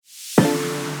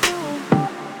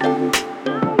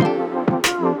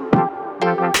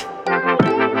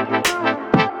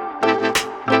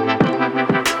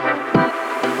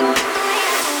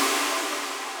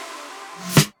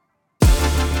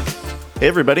Hey,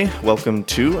 everybody. Welcome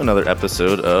to another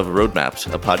episode of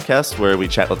Roadmapped, a podcast where we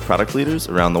chat with product leaders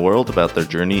around the world about their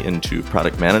journey into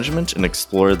product management and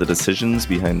explore the decisions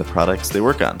behind the products they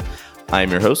work on.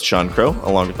 I'm your host, Sean Crow,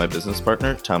 along with my business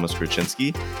partner, Thomas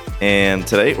Kruczynski. And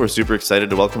today we're super excited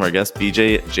to welcome our guest,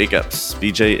 BJ Jacobs.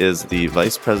 BJ is the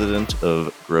Vice President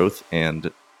of Growth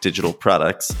and Digital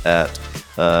Products at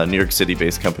a New York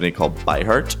City-based company called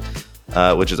ByHeart,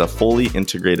 which is a fully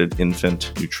integrated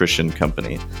infant nutrition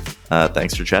company.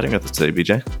 Thanks for chatting with us today,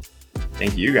 BJ.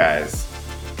 Thank you, guys.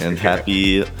 And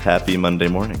happy Monday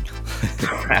morning.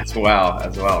 As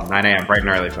well. 9 a.m., bright and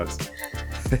early, folks.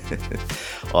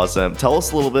 Awesome. Tell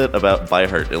us a little bit about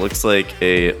ByHeart. It looks like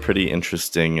a pretty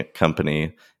interesting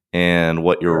company and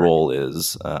what your role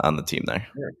is on the team there.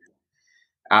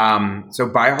 So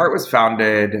ByHeart was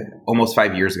founded almost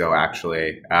 5 years ago,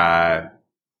 actually.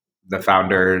 The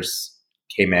founders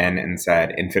came in and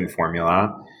said, infant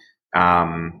formula,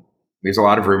 there's a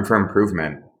lot of room for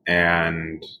improvement.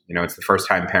 And, it's the first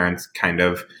time parents kind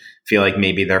of feel like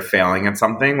maybe they're failing at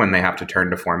something when they have to turn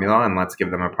to formula, and let's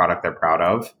give them a product they're proud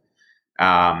of.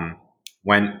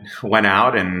 Went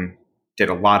out and did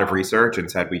a lot of research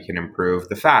and said, we can improve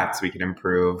the fats, we can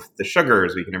improve the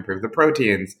sugars, we can improve the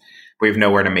proteins, but we have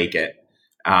nowhere to make it.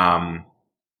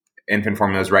 Infant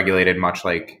formula is regulated much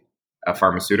like a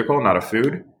pharmaceutical, not a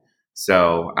food.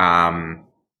 So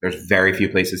there's very few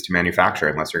places to manufacture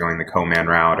unless you're going the co-man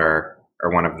route or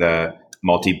one of the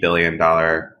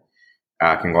multi-billion-dollar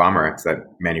conglomerates that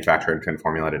manufacture infant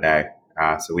formula today.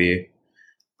 So we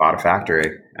bought a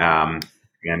factory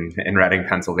in Reading,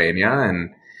 Pennsylvania,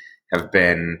 and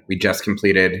we just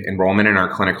completed enrollment in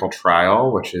our clinical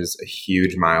trial, which is a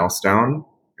huge milestone,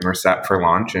 and we're set for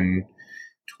launch in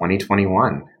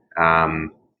 2021.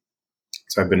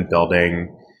 So I've been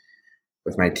building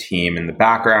with my team in the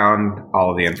background all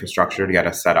of the infrastructure to get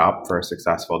us set up for a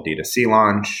successful D2C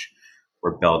launch.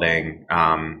 We're building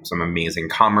some amazing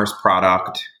commerce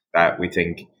product that we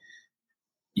think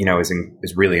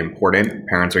is really important.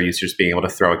 Parents are used to just being able to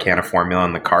throw a can of formula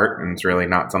in the cart, and it's really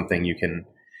not something you can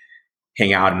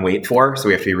hang out and wait for. So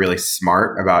we have to be really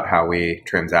smart about how we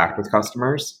transact with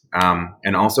customers,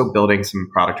 and also building some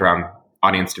product around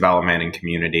audience development and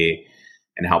community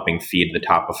and helping feed the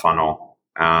top of funnel.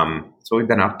 That's what we've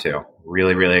been up to.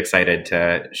 Really, really excited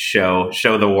to show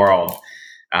the world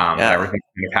everything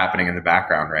that's happening in the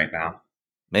background right now.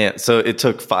 Man, so it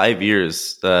took 5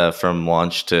 years from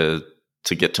launch to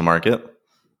get to market?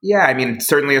 Yeah, I mean,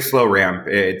 certainly a slow ramp.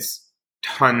 It's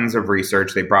tons of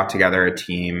research. They brought together a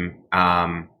team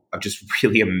of just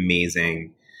really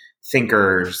amazing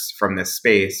thinkers from this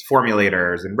space,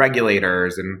 formulators and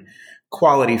regulators and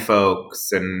quality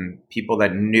folks and people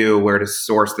that knew where to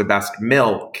source the best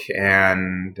milk.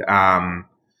 And,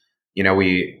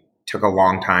 we took a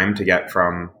long time to get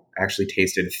from, I actually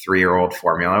tasted 3-year-old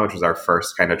formula, which was our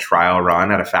first kind of trial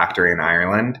run at a factory in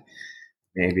Ireland,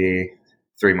 maybe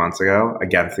 3 months ago,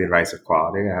 against the advice of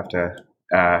quality. I have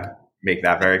to make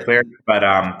that very clear. But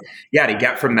to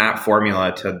get from that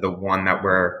formula to the one that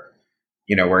we're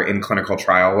in clinical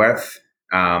trial with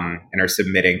and are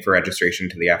submitting for registration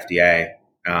to the FDA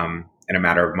in a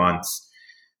matter of months,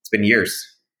 it's been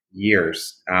years.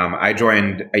 I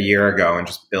joined a year ago, and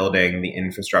just building the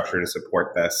infrastructure to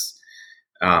support this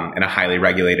in a highly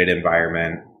regulated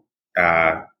environment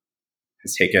has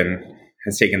taken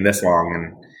this long,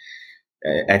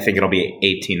 and I think it'll be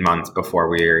 18 months before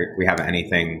we have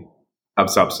anything of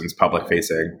substance public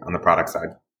facing on the product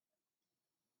side.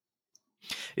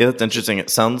 Yeah, that's interesting. It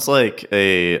sounds like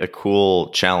a cool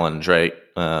challenge, right?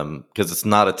 Because it's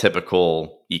not a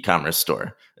typical e-commerce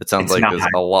store. It sounds like there's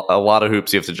a lot of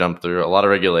hoops you have to jump through, a lot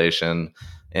of regulation,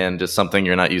 and just something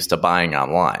you're not used to buying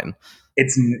online.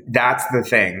 That's the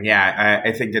thing. Yeah,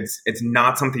 I think it's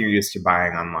not something you're used to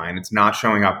buying online. It's not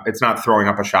showing up. It's not throwing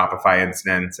up a Shopify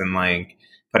instance and like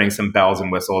putting some bells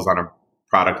and whistles on a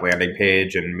product landing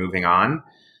page and moving on.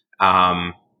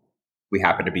 We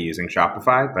happen to be using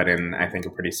Shopify, but in, I think, a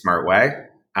pretty smart way.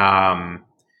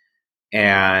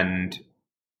 And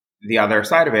the other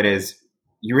side of it is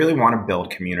you really want to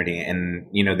build community, and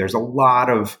there's a lot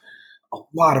of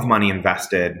money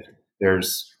invested.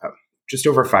 There's just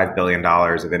over $5 billion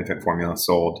of infant formula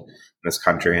sold in this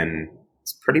country, and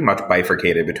it's pretty much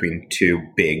bifurcated between two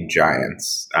big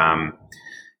giants, Enfamil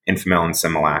and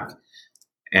Similac.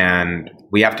 And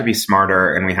we have to be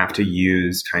smarter, and we have to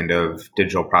use kind of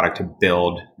digital product to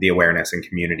build the awareness and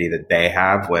community that they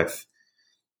have with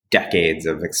decades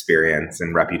of experience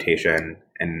and reputation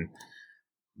and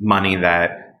money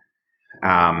that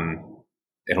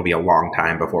it'll be a long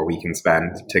time before we can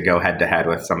spend to go head to head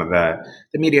with some of the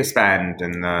media spend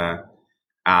and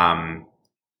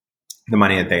the the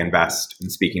money that they invest in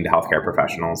speaking to healthcare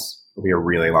professionals will be a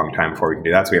really long time before we can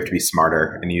do that. So we have to be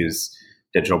smarter and use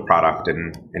digital product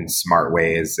in smart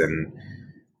ways and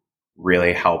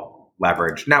really help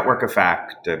leverage network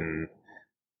effect and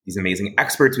these amazing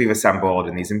experts we've assembled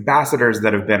and these ambassadors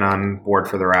that have been on board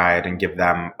for the ride and give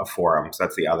them a forum. So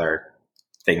that's the other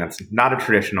thing that's not a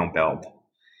traditional build.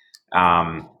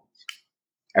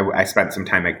 I spent some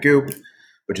time at Goop,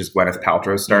 which is Gwyneth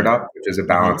Paltrow's startup, which is a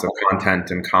balance of content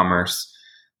and commerce.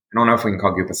 I don't know if we can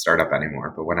call Goop a startup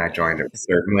anymore, but when I joined, it was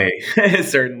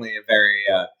certainly a very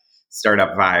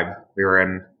startup vibe. We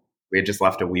had just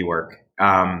left a WeWork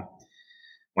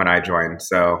when I joined,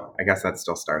 so I guess that's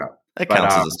still startup. That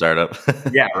counts as a startup.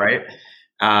 Yeah, right.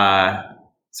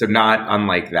 So not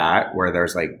unlike that, where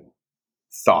there's like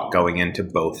thought going into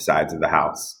both sides of the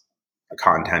house, a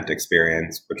content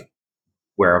experience, which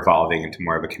we're evolving into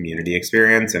more of a community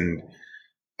experience, and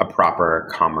a proper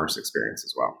commerce experience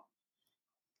as well.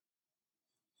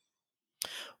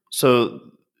 So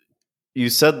you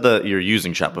said that you're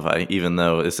using Shopify, even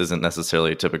though this isn't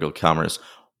necessarily typical commerce.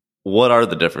 What are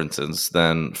the differences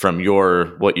then from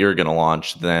what you're going to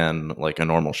launch than like a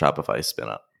normal Shopify spin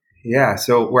up? Yeah,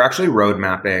 so we're actually road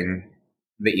mapping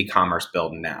the e-commerce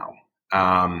build now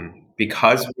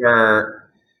because we're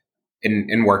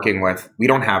in working with. We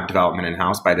don't have development in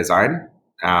house by design.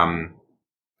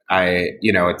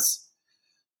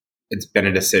 It's been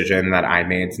a decision that I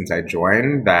made since I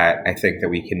joined that I think that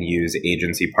we can use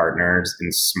agency partners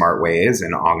in smart ways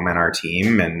and augment our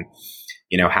team and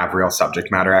have real subject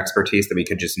matter expertise that we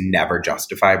could just never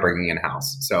justify bringing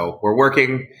in-house. So we're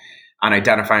working on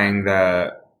identifying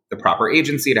the proper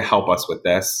agency to help us with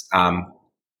this.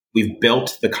 We've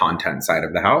built the content side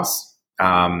of the house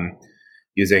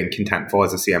using Contentful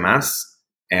as a CMS.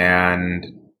 And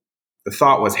the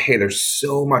thought was, hey, there's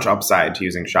so much upside to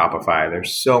using Shopify.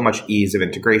 There's so much ease of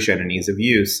integration and ease of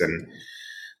use and,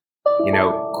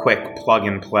 quick plug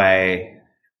and play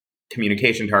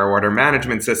communication to our order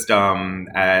management system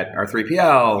at our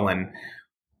 3PL and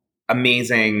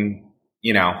amazing,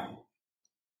 I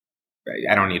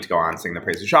don't need to go on sing the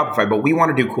praise of Shopify, but we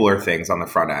want to do cooler things on the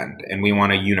front end and we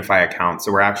want to unify accounts.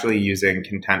 So we're actually using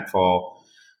Contentful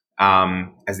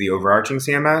as the overarching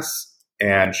CMS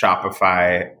and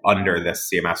Shopify under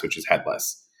this CMS, which is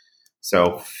headless.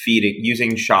 So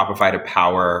using Shopify to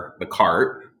power the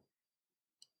cart,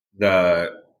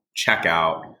 the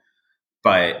checkout,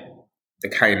 but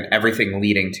everything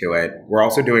leading to it. We're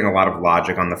also doing a lot of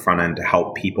logic on the front end to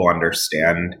help people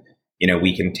understand,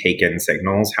 we can take in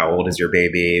signals. How old is your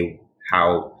baby?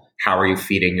 How are you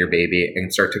feeding your baby?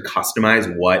 And start to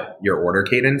customize what your order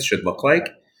cadence should look like,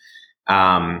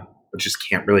 which just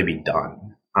can't really be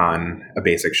done on a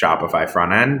basic Shopify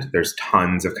front end. There's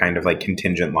tons of kind of like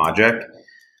contingent logic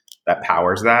that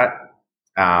powers that.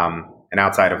 And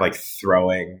outside of like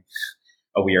throwing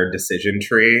a weird decision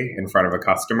tree in front of a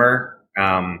customer,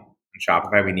 in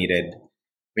Shopify, we needed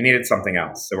something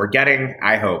else. So we're getting,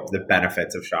 I hope, the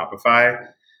benefits of Shopify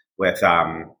with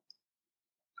a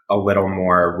little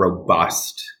more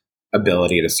robust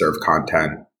ability to serve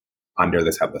content under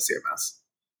this headless CMS.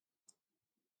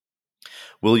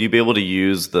 Will you be able to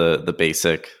use the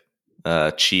basic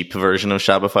cheap version of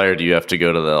Shopify, or do you have to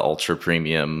go to the ultra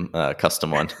premium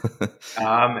custom one?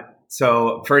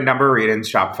 So for a number of reasons,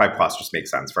 Shopify Plus just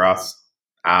makes sense for us.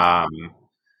 I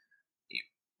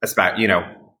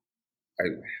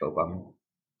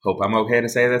hope I'm okay to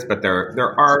say this, but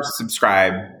there are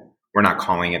subscribe. We're not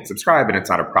calling it subscribe, and it's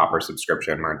not a proper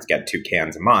subscription where it's get 2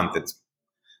 cans a month. It's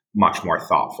much more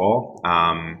thoughtful.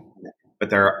 But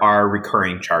there are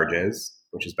recurring charges,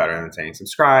 which is better than saying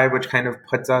subscribe, which kind of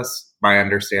puts us, my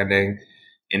understanding,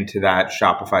 into that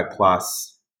Shopify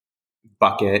Plus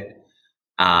bucket.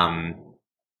 I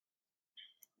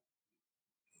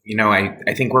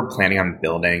think we're planning on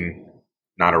building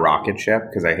not a rocket ship,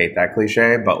 because I hate that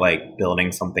cliche, but like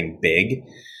building something big.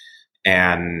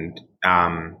 And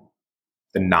the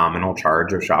nominal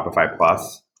charge of Shopify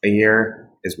Plus a year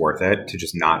is worth it to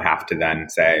just not have to then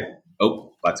say,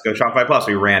 oh, let's go Shopify Plus.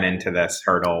 We ran into this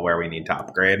hurdle where we need to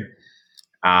upgrade.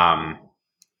 I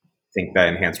think the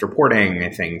enhanced reporting,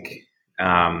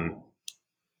 I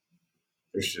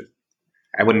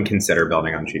wouldn't consider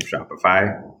building on cheap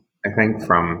Shopify, I think,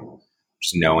 from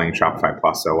just knowing Shopify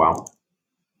Plus so well.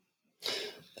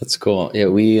 That's cool. Yeah,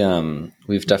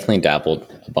 we've definitely dabbled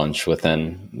a bunch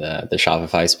within the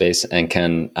Shopify space, and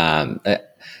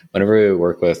whenever we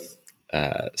work with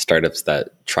startups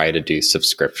that try to do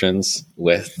subscriptions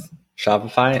with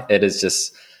Shopify, it is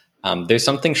just there's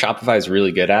something Shopify is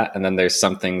really good at, and then there's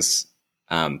some things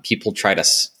people try to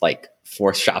like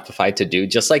force Shopify to do,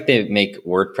 just like they make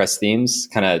WordPress themes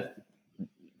kind of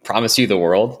promise you the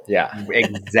world. Yeah.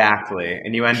 Exactly.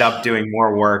 And you end up doing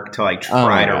more work to like Oh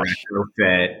try my to gosh.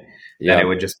 retrofit than it Yep.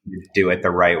 would just do it the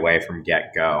right way from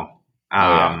get go. Oh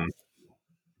yeah.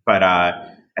 But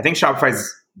I think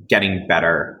Shopify's getting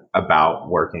better about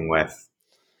working with,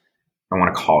 I don't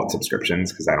want to call it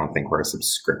subscriptions because I don't think we're a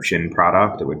subscription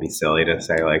product. It would be silly to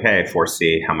say like, hey,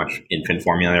 foresee how much infant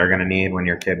formula you're going to need when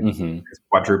your kid is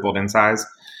quadrupled in size.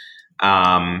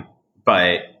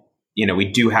 But we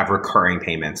do have recurring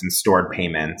payments and stored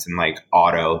payments and like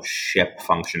auto ship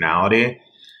functionality.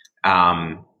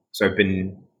 So I've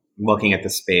been looking at the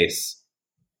space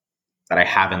that I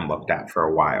haven't looked at for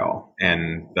a while,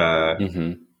 and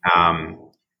the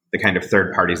kind of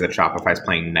third parties that Shopify is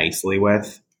playing nicely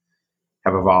with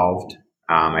have evolved.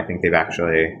 I think they've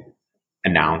actually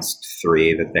announced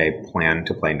 3 that they plan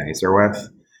to play nicer with,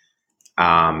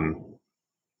 and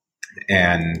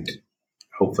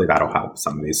hopefully that'll help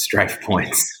some of these strife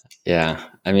points. Yeah,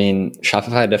 I mean,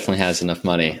 Shopify definitely has enough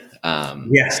money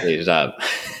saved up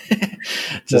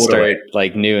to start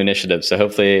like new initiatives. So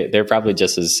hopefully they're probably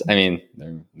just as, I mean,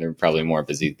 they're probably more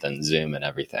busy than Zoom and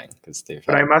everything because they've.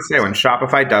 But I must say, when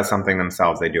Shopify does something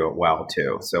themselves, they do it well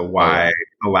too. So why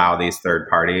allow these third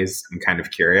parties? I'm kind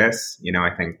of curious. I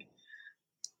think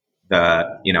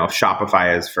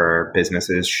Shopify is for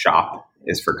businesses, Shop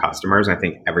is for customers. I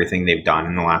think everything they've done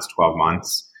in the last 12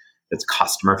 months that's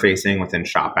customer facing within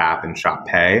Shop App and Shop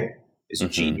Pay is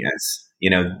genius.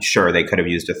 Sure, they could have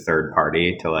used a third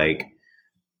party to like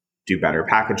do better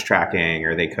package tracking,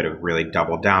 or they could have really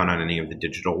doubled down on any of the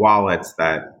digital wallets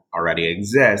that already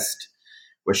exist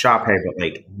with Shop Pay, but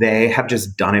like they have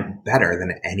just done it better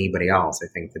than anybody else. I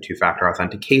think the 2-factor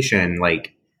authentication,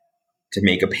 like to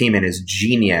make a payment, is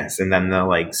genius, and then the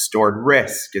like stored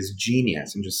risk is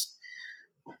genius, and just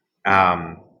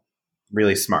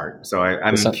really smart. So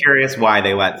I'm curious why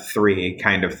they let 3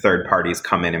 kind of third parties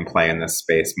come in and play in this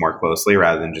space more closely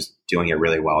rather than just doing it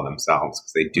really well themselves,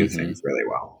 because they do things really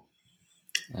well.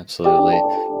 Absolutely.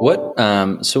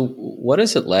 What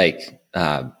is it like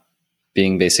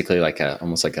being basically like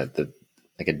almost like a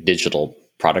digital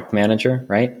product manager,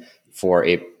 right? For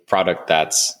a product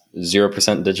that's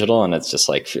 0% digital, and it's just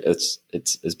like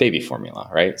it's baby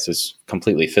formula, right? So it's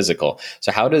completely physical.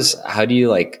 So how do you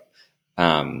like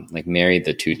marry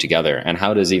the two together, and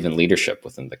how does even leadership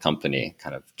within the company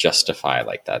kind of justify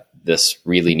like that this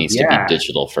really needs to be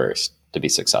digital first to be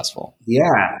successful?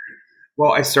 Yeah.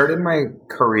 Well, I started my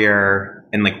career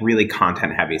in like really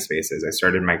content heavy spaces. I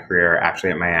started my career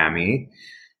actually at Miami.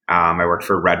 I worked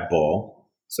for Red Bull.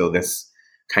 So this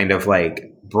kind of like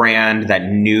brand that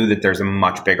knew that there's a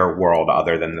much bigger world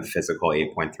other than the physical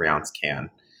 8.3 ounce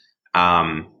can.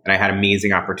 And I had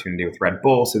amazing opportunity with Red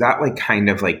Bull. So that like kind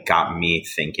of like got me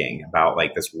thinking about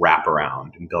like this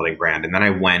wraparound and building brand. And then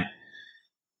I went,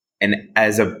 and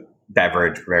as a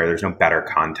beverage purveyor, there's no better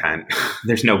content.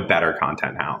 There's no better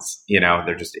content house,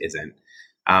 there just isn't.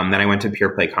 Then I went to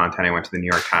Pure Play Content. I went to the New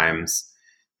York Times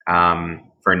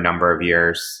for a number of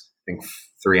years, I think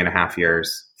 3.5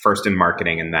 years, first in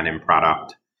marketing and then in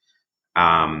product.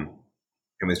 And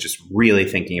was just really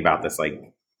thinking about this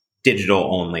like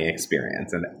digital only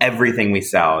experience, and everything we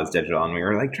sell is digital. And we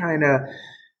were like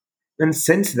and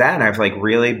since then I've like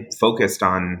really focused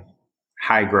on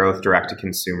high growth direct to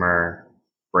consumer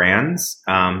brands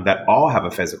that all have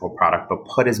a physical product, but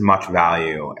put as much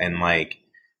value in like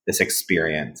this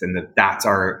experience, and that's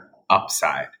our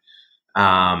upside.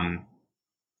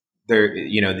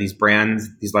 These brands,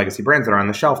 these legacy brands that are on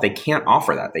the shelf, they can't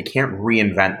offer that. They can't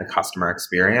reinvent the customer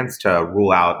experience to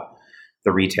rule out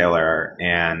the retailer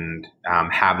and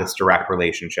have this direct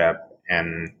relationship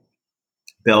and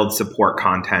build support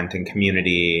content and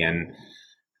community. And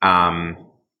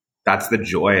that's the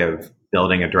joy of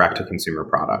building a direct to consumer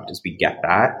product, is we get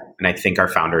that. And I think our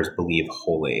founders believe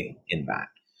wholly in that.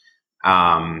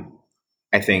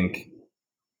 I think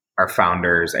our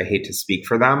founders, I hate to speak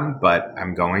for them, but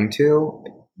I'm going to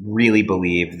really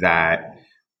believe that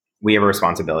we have a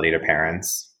responsibility to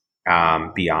parents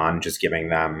beyond just giving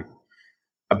them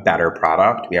a better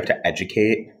product. We have to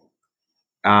educate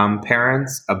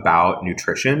parents about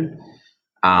nutrition.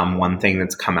 One thing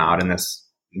that's come out in this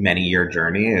many-year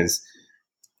journey is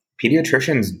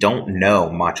pediatricians don't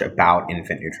know much about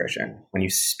infant nutrition. When you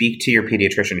speak to your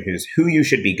pediatrician, who you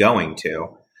should be going to,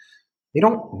 they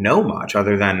don't know much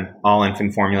other than all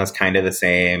infant formula is kind of the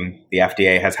same. The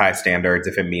FDA has high standards.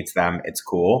 If it meets them, it's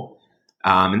cool.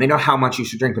 And they know how much you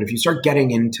should drink. But if you start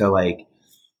getting into like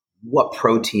what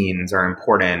proteins are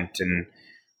important, and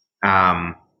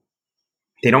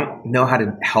they don't know how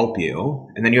to help you.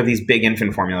 And then you have these big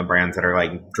infant formula brands that are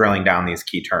like drilling down these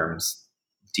key terms,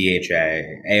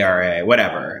 DHA, ARA,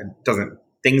 whatever. It doesn't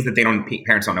things that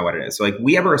parents don't know what it is. So like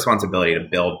we have a responsibility to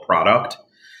build product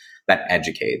that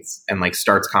educates and like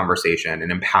starts conversation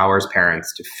and empowers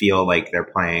parents to feel like they're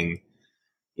playing,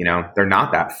 they're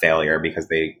not that failure because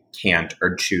they can't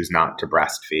or choose not to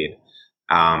breastfeed.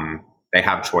 They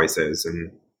have choices,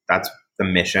 and that's the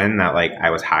mission that like I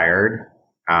was hired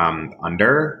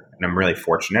under, and I'm really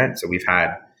fortunate. So we've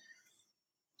had,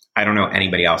 I don't know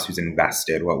anybody else who's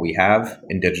invested what we have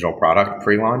in digital product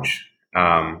pre-launch.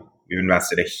 We've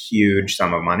invested a huge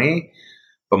sum of money,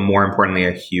 but more importantly,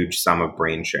 a huge sum of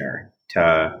brain share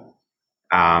to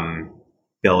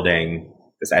building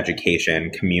this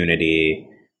education community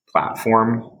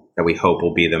platform that we hope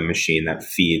will be the machine that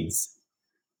feeds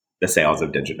the sales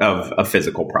of a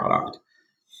physical product.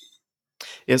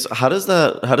 Yes. How does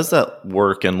that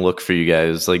work and look for you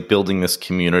guys? Like building this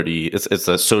community, it's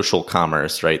a social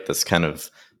commerce, right? That's kind of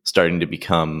starting to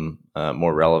become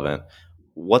more relevant.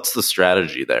 What's the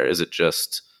strategy there? Is it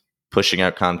just pushing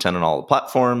out content on all the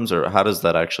platforms, or how does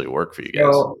that actually work for you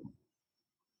guys? So,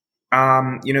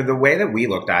 the way that we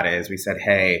looked at it is we said,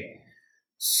 hey,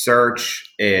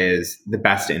 search is the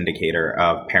best indicator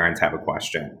of parents have a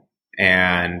question.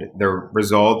 And the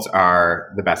results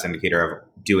are the best indicator of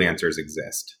do answers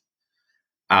exist.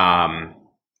 And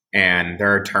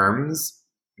there are terms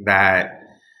that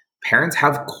parents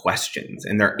have questions,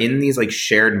 and they're in these like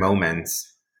shared moments.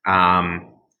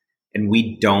 And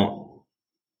we don't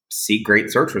see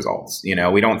great search results.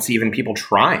 We don't see even people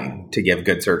trying to give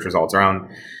good search results around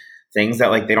things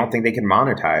that like they don't think they can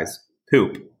monetize.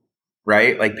 Poop,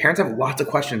 right? Like parents have lots of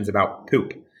questions about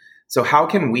poop. So how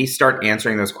can we start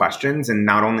answering those questions and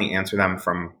not only answer them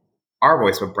from our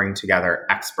voice, but bring together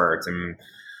experts and,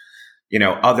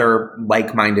 other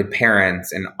like-minded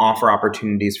parents and offer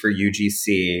opportunities for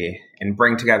UGC and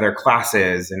bring together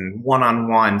classes and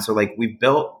one-on-one. So like we've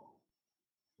built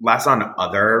less on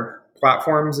other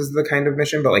platforms is the kind of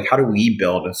mission, but like how do we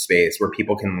build a space where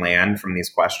people can land from these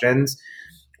questions,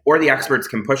 or the experts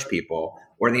can push people,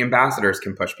 or the ambassadors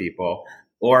can push people,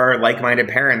 or like-minded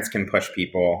parents can push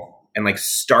people and like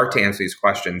start to answer these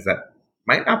questions that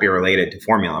might not be related to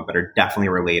formula, but are definitely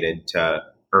related to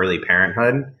early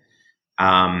parenthood.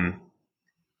 And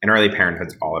early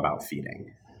parenthood's all about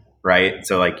feeding, right?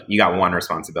 So like you got one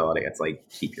responsibility. It's like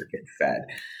keep your kid fed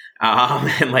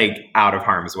and like out of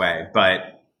harm's way.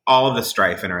 But all of the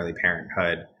strife in early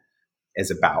parenthood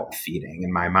is about feeding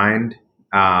in my mind,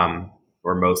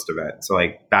 or most of it. So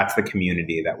like that's the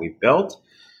community that we've built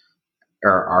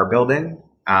or are building.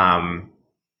 And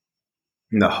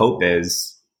the hope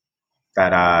is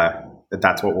that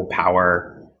that's what will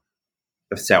power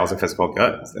the sales of physical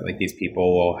goods. That like these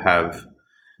people will have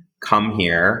come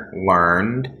here,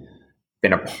 learned,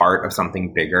 been a part of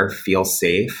something bigger, feel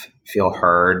safe, feel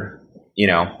heard.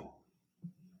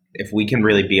 If we can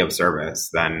really be of service,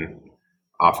 then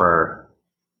offer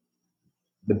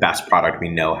the best product we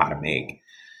know how to make.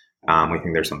 We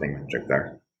think there's something magic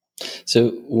there.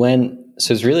 So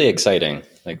it's really exciting.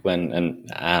 Like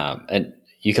and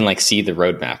you can like see the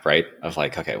roadmap, right? Of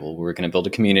like, okay, well, we're going to build a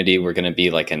community. We're going to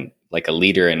be like a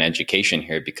leader in education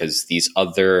here because these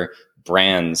other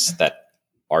brands that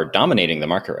are dominating the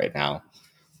market right now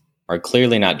are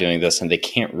clearly not doing this, and they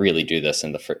can't really do this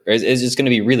it's just going to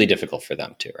be really difficult for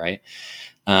them to, right?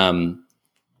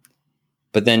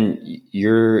 But then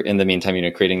you're in the meantime,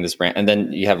 creating this brand, and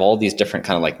then you have all these different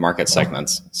kind of like market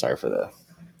segments. Sorry for the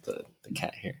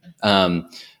cat here.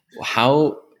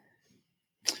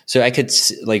 So I could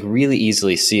like really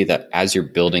easily see that as you're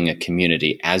building a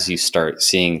community, as you start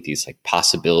seeing these like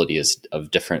possibilities of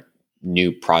different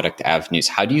new product avenues,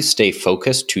 how do you stay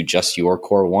focused to just your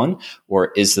core one?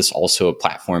 Or is this also a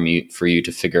platform for you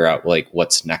to figure out like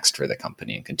what's next for the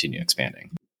company and continue expanding?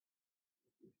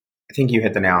 I think you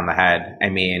hit the nail on the head. I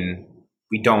mean,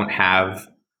 we don't have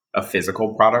a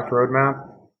physical product roadmap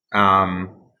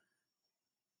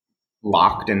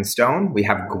locked in stone. We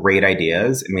have great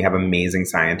ideas, and we have amazing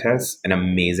scientists and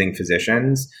amazing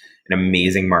physicians and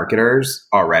amazing marketers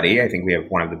already. I think we have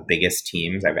one of the biggest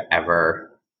teams I've ever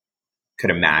could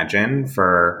imagine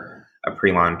for a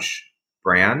pre-launch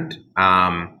brand.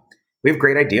 We have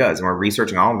great ideas, and we're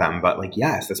researching all of them. But like,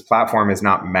 yes, this platform is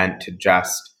not meant to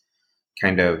just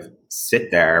kind of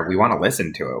sit there. We want to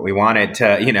listen to it. We want it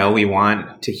to, we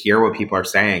want to hear what people are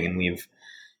saying. And we've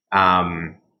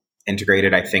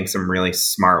integrated, I think, some really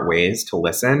smart ways to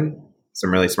listen,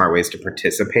 some really smart ways to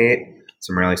participate,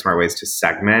 some really smart ways to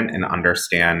segment and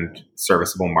understand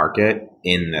serviceable market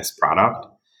in this product.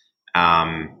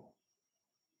 I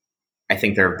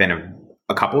think there have been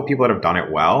a couple of people that have done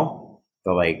it well.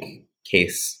 The like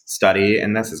case study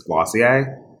in this is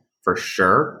Glossier for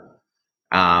sure.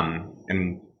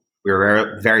 And we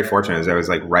were very fortunate as I was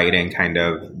like writing kind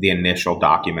of the initial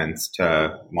documents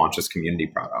to launch this community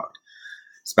product.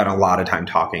 Spent a lot of time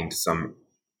talking to some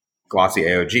glossy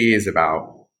AOGs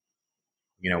about,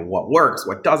 what works,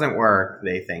 what doesn't work.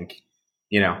 They think,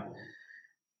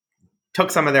 took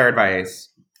some of their advice,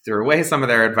 threw away some of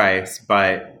their advice,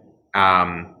 but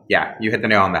yeah, you hit the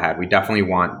nail on the head. We definitely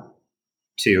want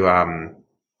to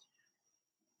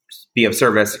be of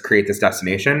service, create this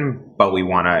destination, but we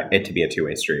want it to be a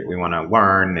two-way street. We want to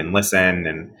learn and listen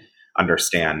and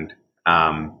understand.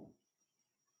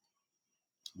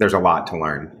 There's a lot to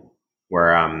learn.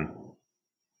 Where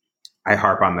I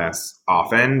harp on this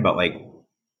often, but like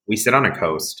we sit on a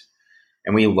coast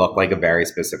and we look like a very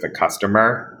specific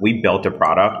customer. We built a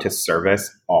product to service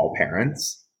all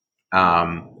parents,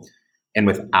 and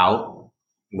without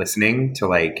listening to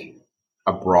like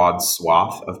a broad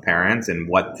swath of parents and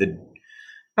what the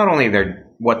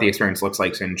experience looks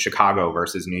like in Chicago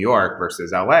versus New York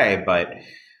versus LA, but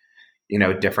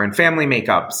different family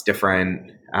makeups,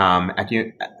 different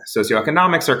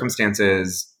socioeconomic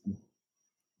circumstances,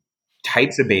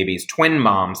 types of babies, twin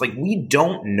moms, like we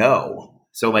don't know.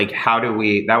 So like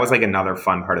that was like another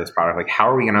fun part of this product. Like how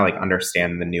are we going to like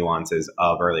understand the nuances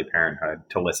of early parenthood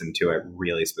to listen to it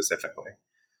really specifically?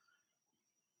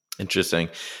 Interesting.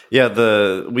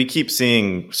 Yeah, we keep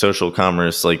seeing social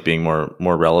commerce like being more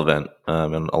relevant,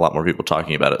 and a lot more people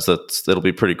talking about it. So it'll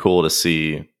be pretty cool to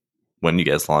see when you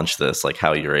guys launch this, like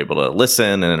how you're able to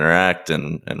listen and interact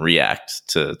and react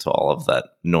to all of that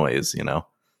noise,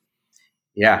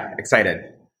 Yeah,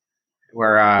 excited.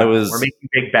 We're making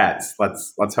big bets.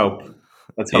 Let's hope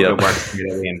it works the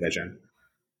way we envision.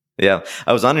 Yeah,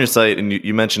 I was on your site and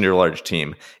you mentioned your large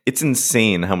team. It's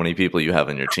insane how many people you have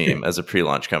in your team as a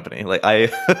pre-launch company. Like I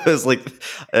was like,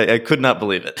 I could not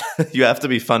believe it. You have to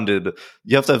be funded.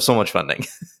 You have to have so much funding.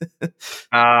 It's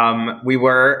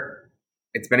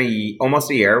been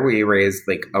almost a year. We raised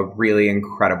like a really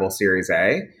incredible Series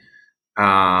A.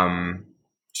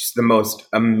 Just the most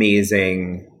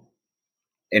amazing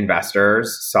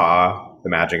investors saw the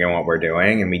magic in what we're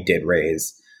doing, and we did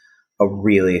raise a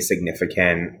really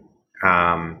significant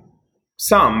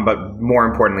sum, but more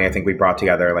importantly, I think we brought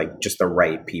together like just the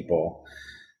right people.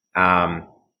 I'm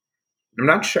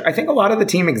not sure. I think a lot of the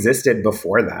team existed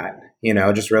before that,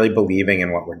 just really believing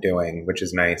in what we're doing, which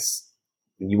is nice.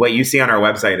 What you see on our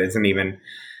website isn't even,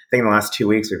 I think in the last 2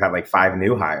 weeks, we've had like 5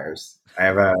 new hires.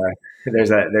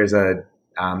 There's a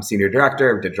senior director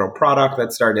of digital product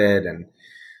that started, and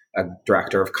a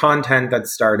director of content that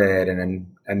started, and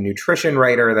a nutrition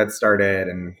writer that started,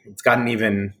 and it's gotten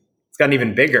even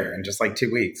bigger in just like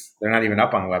 2 weeks. They're not even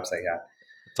up on the website yet.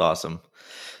 It's awesome.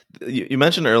 You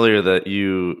mentioned earlier that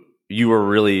you were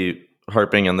really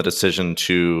harping on the decision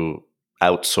to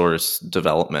outsource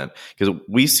development, because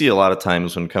we see a lot of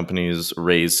times when companies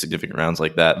raise significant rounds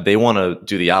like that, they want to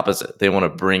do the opposite. They want to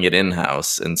bring it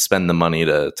in-house and spend the money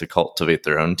to cultivate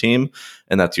their own team.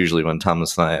 And that's usually when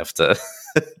Thomas and I have to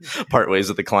part ways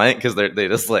with the client, because they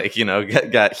just like,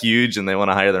 got huge and they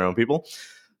want to hire their own people.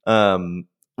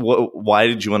 Why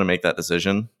did you want to make that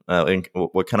decision? And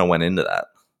what kind of went into that?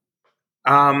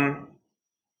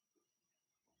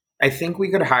 I think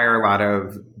we could hire a lot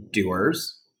of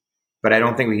doers, but I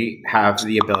don't think we have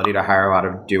the ability to hire a lot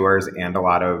of doers and a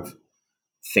lot of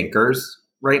thinkers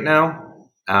right now.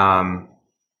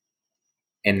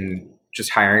 And just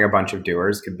hiring a bunch of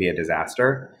doers could be a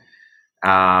disaster.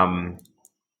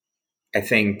 I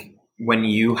think when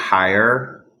you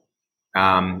hire,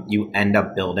 you end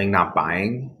up building, not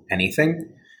buying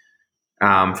anything.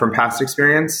 From past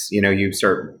experience, you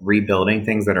start rebuilding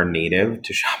things that are native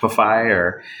to Shopify,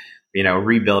 or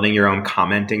rebuilding your own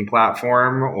commenting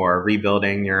platform, or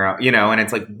rebuilding your own, and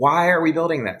it's like, why are we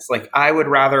building this? Like, I would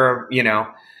rather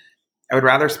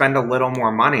spend a little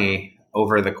more money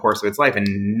over the course of its life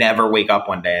and never wake up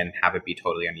one day and have it be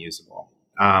totally unusable.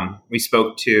 We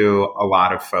spoke to a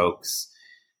lot of folks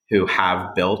who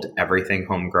have built everything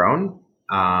homegrown,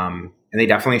 and they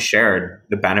definitely shared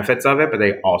the benefits of it, but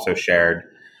they also shared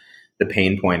the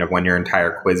pain point of when your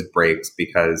entire quiz breaks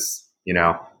because,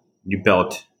 you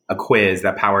built a quiz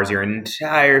that powers your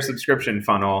entire subscription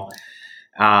funnel,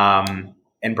 and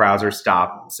browsers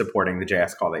stop supporting the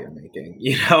JS call that you're making,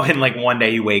 and like one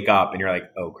day you wake up and you're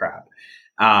like, oh crap.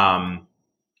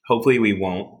 Hopefully we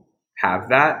won't have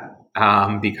that,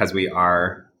 because we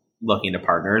are looking to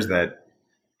partners that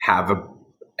have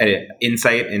an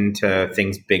insight into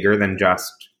things bigger than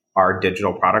just our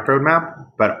digital product roadmap,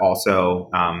 but also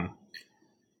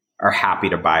are happy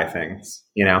to buy things.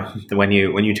 When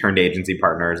you turn to agency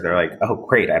partners, they're like, oh,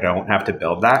 great, I don't have to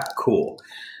build that. Cool.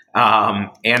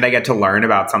 And I get to learn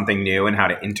about something new and how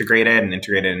to integrate it and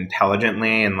integrate it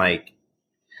intelligently. And like,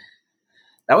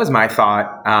 that was my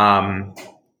thought.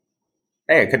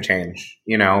 Hey, it could change,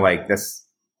 like this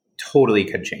totally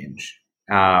could change.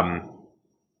 I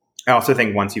also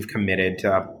think once you've committed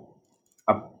to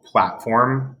a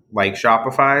platform like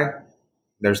Shopify,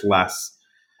 there's less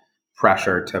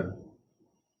pressure to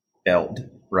build,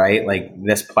 right? Like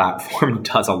this platform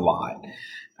does a lot.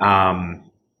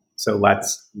 So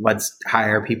let's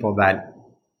hire people that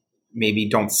maybe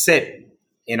don't sit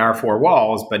in our four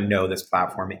walls, but know this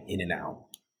platform in and out.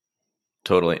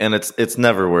 Totally. And it's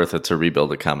never worth it to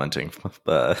rebuild a commenting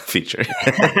feature.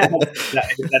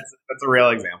 that's a real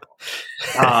example.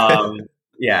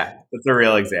 Yeah, that's a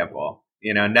real example.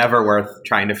 Never worth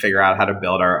trying to figure out how to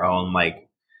build our own, like,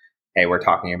 hey, we're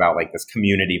talking about like this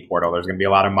community portal. There's going to be a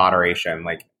lot of moderation.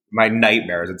 Like my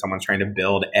nightmare is that someone's trying to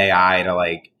build AI to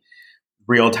like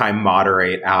real-time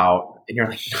moderate out. And you're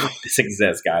like, no, this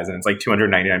exists, guys. And it's like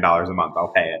 $299 a month.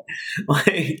 I'll pay it.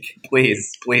 Like,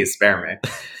 please spare me.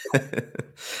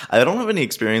 I don't have any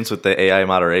experience with the AI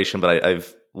moderation, but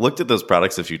I've looked at those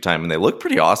products a few times and they look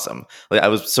pretty awesome. Like I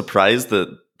was surprised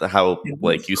that how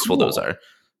like useful those are.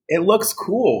 It looks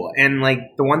cool. And like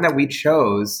the one that we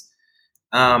chose,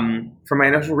 from my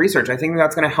initial research, I think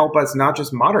that's going to help us not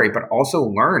just moderate, but also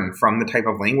learn from the type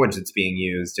of language that's being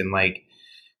used and like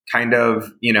kind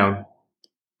of,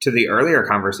 to the earlier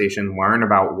conversation, learn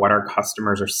about what our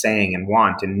customers are saying and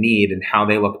want and need and how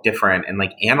they look different and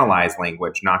like analyze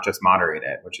language, not just moderate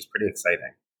it, which is pretty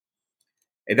exciting.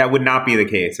 That would not be the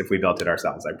case if we built it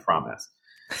ourselves, I promise.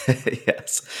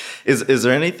 Yes. Is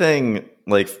there anything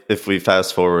like if we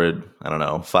fast forward, I don't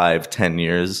know, 5-10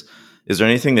 years, is there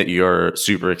anything that you're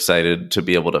super excited to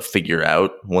be able to figure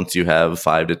out once you have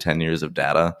 5 to 10 years of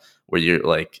data where you're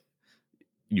like,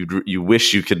 you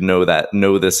wish you could know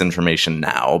this information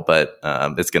now, but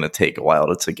it's going to take a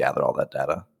while to gather all that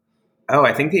data? Oh,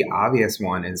 I think the obvious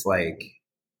one is like,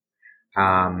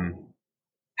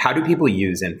 how do people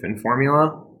use infant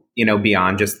formula,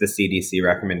 beyond just the CDC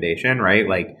recommendation, right?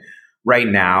 Like right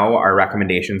now, our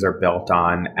recommendations are built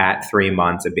on at 3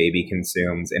 months, a baby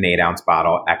consumes an 8-ounce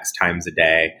bottle X times a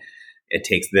day. It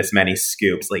takes this many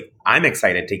scoops. Like I'm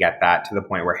excited to get that to the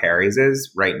point where Harry's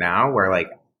is right now, where like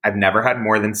I've never had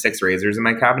more than 6 razors in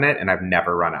my cabinet and I've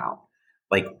never run out.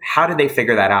 Like, how did they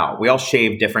figure that out? We all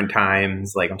shave different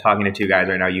times. Like I'm talking to 2 guys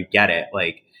right now. You get it.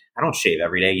 Like I don't shave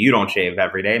every day. You don't shave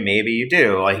every day. Maybe you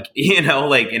do. Like,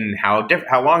 like, and how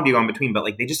long do you go in between? But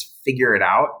like, they just figure it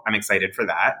out. I'm excited for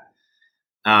that.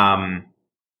 I'm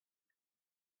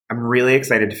really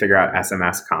excited to figure out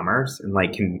SMS commerce and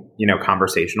like,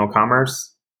 conversational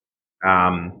commerce.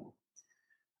 It's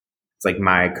like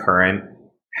my current,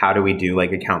 how do we do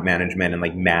like account management and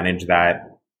like manage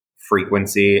that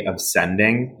frequency of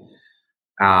sending,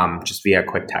 just via a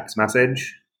quick text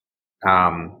message.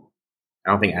 I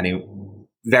don't think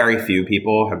very few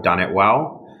people have done it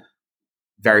well.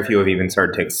 Very few have even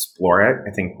started to explore it.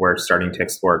 I think we're starting to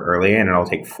explore it early and it'll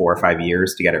take 4 or 5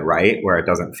 years to get it right, where it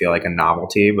doesn't feel like a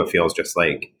novelty, but feels just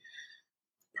like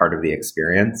part of the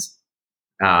experience.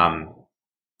 Those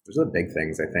are the big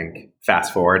things, I think.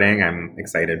 Fast forwarding, I'm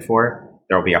excited for.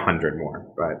 There'll be 100 more,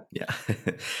 but yeah.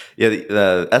 Yeah,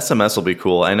 the SMS will be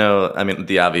cool. I know,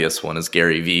 the obvious one is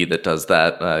Gary Vee that does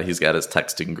that. He's got his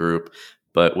texting group.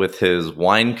 But with his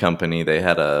wine company, they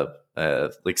had a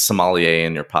like sommelier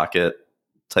in your pocket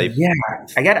type. Yeah,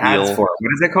 I get ads for it.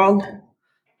 What is it called?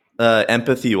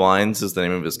 Empathy Wines is the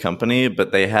name of his company,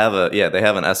 but they have an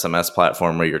SMS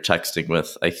platform where you're texting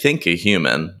with, I think, a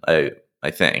human. I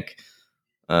think,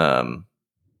 but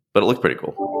it looked pretty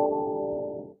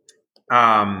cool.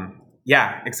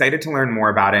 Yeah, excited to learn more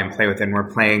about it and play with it. And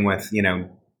we're playing with,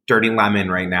 Dirty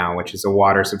Lemon right now, which is a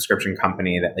water subscription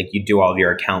company that like you do all of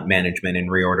your account management and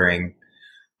reordering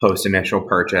post initial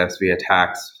purchase via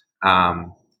text. I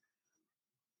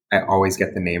always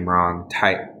get the name wrong.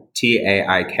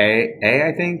 TAIKA,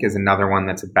 I think, is another one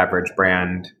that's a beverage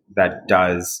brand that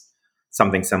does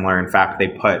something similar. In fact, they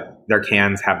put their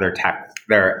cans have their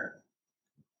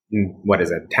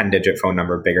 10-digit phone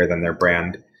number bigger than their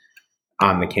brand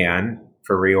on the can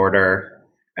for reorder.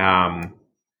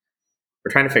 We're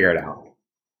trying to figure it out.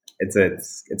 It's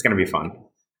going to be fun.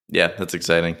 Yeah, that's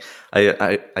exciting.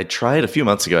 I tried a few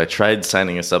months ago. I tried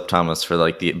signing us up, Thomas, for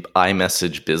like the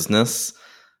iMessage business,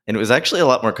 and it was actually a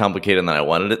lot more complicated than I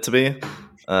wanted it to be.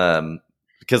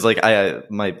 Because like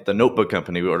the notebook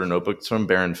company, we order notebooks from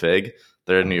Baron Fig.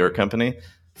 They're a New York company.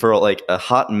 For like a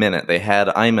hot minute, they had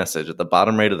iMessage at the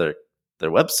bottom right of their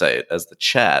website as the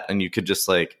chat, and you could just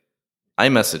like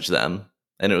iMessage them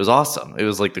and it was awesome. It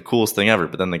was like the coolest thing ever,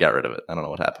 but then they got rid of it. I don't know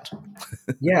what happened.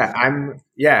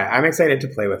 I'm excited to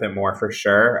play with it more for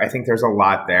sure. I think there's a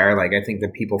lot there. Like, I think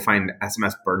that people find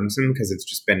SMS burdensome because it's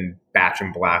just been batch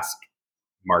and blast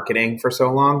marketing for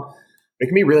so long. It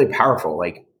can be really powerful.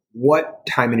 Like, what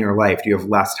time in your life do you have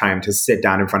less time to sit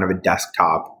down in front of a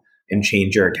desktop and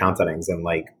change your account settings than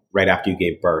like right after you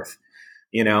gave birth?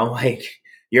 You know, like,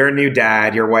 you're a new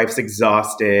dad, your wife's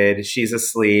exhausted, she's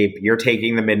asleep, you're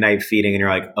taking the midnight feeding, and you're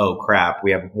like, oh crap,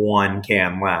 we have one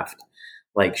can left.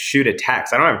 Like, shoot a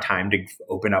text. I don't have time to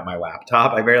open up my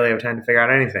laptop. I barely have time to figure out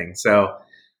anything. So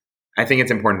I think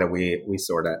it's important that we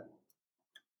sort it.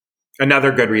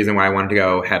 Another good reason why I wanted to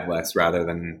go headless rather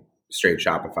than straight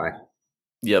Shopify.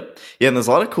 Yep. Yeah, and there's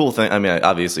a lot of cool things. I mean,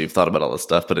 obviously you've thought about all this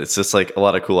stuff, but it's just like a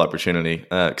lot of cool opportunity.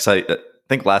 Because I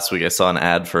think last week I saw an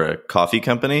ad for a coffee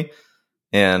company,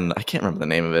 and I can't remember the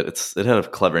name of it. It had a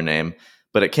clever name,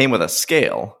 but it came with a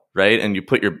scale, right? And you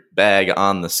put your bag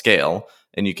on the scale,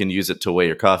 and you can use it to weigh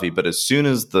your coffee. But as soon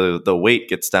as the weight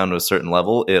gets down to a certain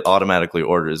level, it automatically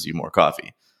orders you more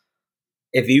coffee.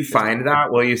 If you find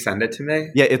that, will you send it to me?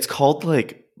 Yeah, it's called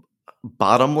like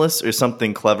Bottomless or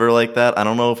something clever like that. I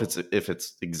don't know if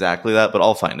it's exactly that, but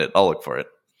I'll find it. I'll look for it.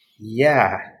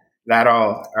 Yeah,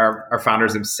 our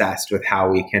founder's obsessed with how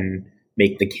we can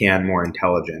make the can more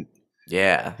intelligent.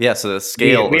 Yeah. So the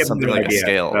scale is something like a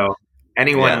scale. So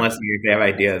anyone listening, if they have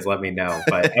ideas, let me know.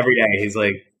 But every day he's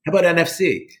like, how about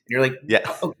NFC? And you're like,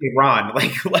 yeah, okay, Ron,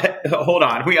 like, hold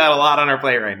on. We got a lot on our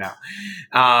plate right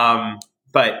now.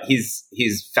 But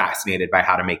he's fascinated by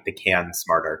how to make the can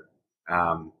smarter.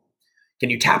 Can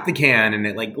you tap the can and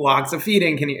it like locks a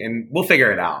feeding? And we'll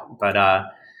figure it out. But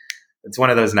it's one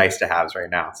of those nice to haves right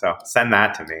now. So send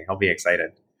that to me. I'll be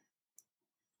excited.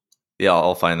 Yeah,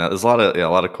 I'll find that. There's a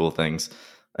lot of cool things.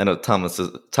 I know Thomas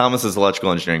is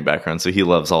electrical engineering background, so he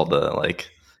loves all the like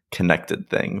connected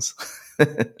things.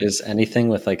 Is anything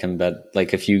with like embed,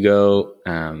 like if you go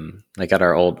like at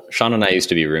our old, Sean and I used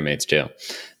to be roommates too,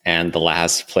 and the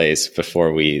last place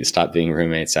before we stopped being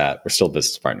roommates at, we're still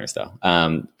business partners though,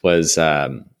 was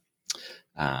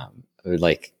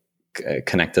like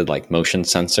connected like motion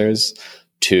sensors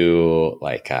to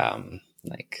like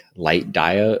light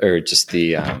diode, or just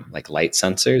the like light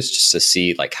sensors, just to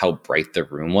see like how bright the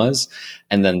room was,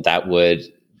 and then that would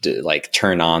like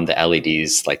turn on the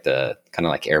LEDs, like the kind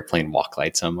of like airplane walk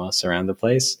lights almost around the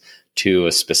place, to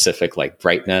a specific like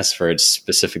brightness for a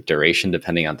specific duration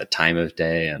depending on the time of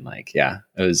day. And like, yeah,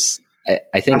 it was, I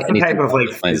think that's the type of like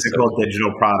physical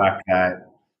digital product that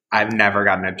I've never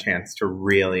gotten a chance to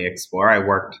really explore. I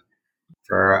worked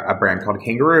for a brand called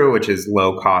Kangaroo, which is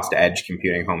low cost edge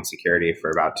computing home security,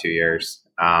 for about 2 years.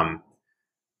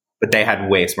 But they had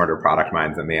way smarter product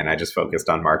minds than me, and I just focused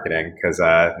on marketing because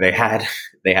they had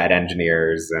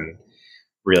engineers and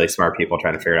really smart people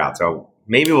trying to figure it out. So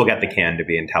maybe we'll get the can to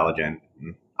be intelligent,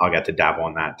 and I'll get to dabble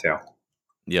in that too.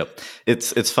 Yep,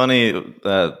 it's funny.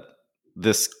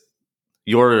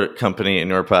 Your company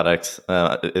and your product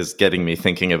is getting me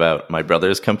thinking about my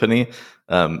brother's company,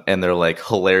 and they're like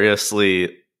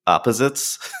hilariously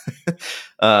opposites.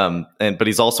 But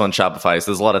he's also on Shopify,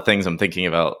 so there's a lot of things I'm thinking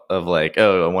about of like,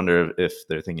 oh, I wonder if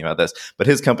they're thinking about this. But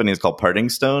his company is called Parting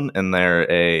Stone, and they're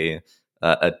a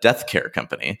death care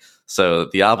company, so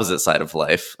the opposite side of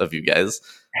life of you guys.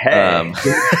 Hey.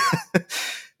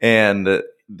 And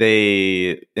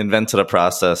they invented a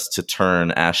process to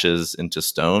turn ashes into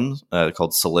stone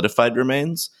called solidified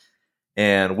remains.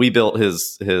 And we built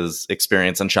his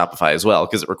experience on Shopify as well,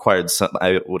 because it required some,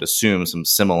 I would assume, some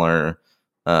similar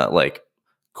like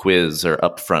quiz or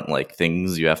upfront like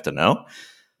things you have to know.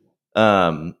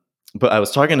 But I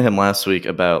was talking to him last week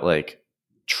about like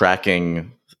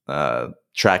tracking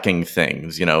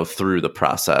things, through the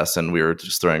process, and we were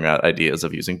just throwing out ideas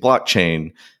of using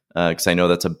blockchain because I know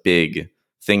that's a big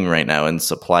thing right now in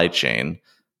supply chain.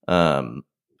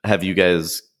 Have you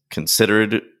guys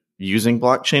considered using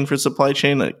blockchain for supply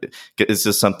chain? Is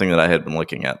this something that I had been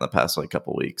looking at in the past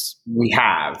couple weeks? We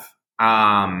have.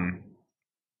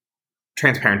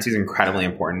 Transparency is incredibly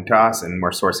important to us, and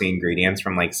we're sourcing ingredients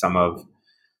from like some of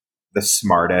the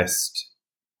smartest,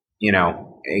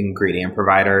 ingredient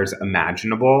providers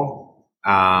imaginable.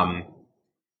 To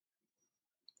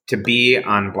be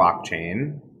on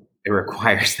blockchain, it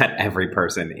requires that every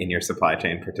person in your supply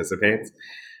chain participates.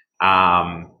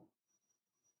 And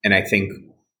I think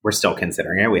we're still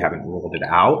considering it. We haven't ruled it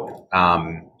out.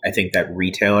 I think that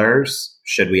retailers,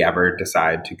 should we ever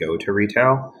decide to go to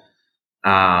retail,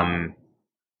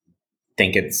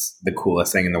 think it's the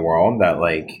coolest thing in the world that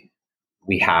like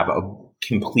we have a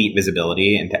complete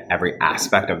visibility into every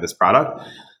aspect of this product.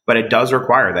 But it does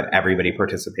require that everybody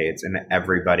participates and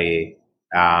everybody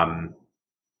um,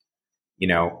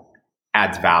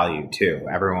 adds value too.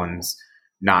 Everyone's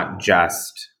not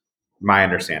just my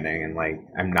understanding, and like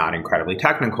I'm not incredibly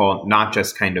technical, not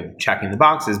just kind of checking the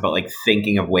boxes, but like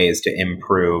thinking of ways to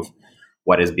improve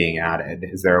what is being added.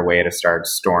 Is there a way to start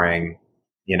storing,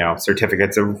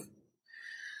 certificates of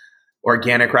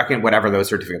organic reckon, whatever those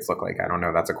certificates look like? I don't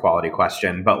know. That's a quality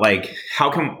question, but like,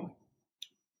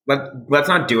 let's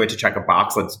not do it to check a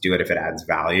box. Let's do it if it adds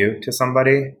value to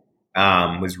somebody.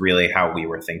 Was really how we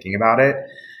were thinking about it.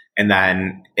 And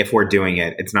then if we're doing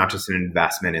it, it's not just an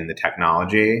investment in the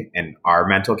technology and our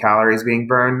mental calories being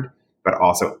burned, but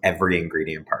also every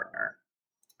ingredient partner.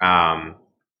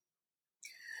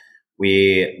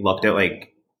 We looked at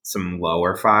like some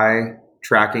lower FI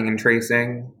tracking and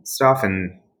tracing stuff,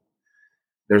 and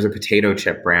there's a potato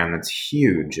chip brand that's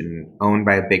huge and owned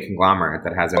by a big conglomerate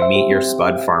that has a meet your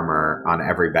spud farmer on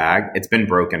every bag. It's been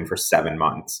broken for 7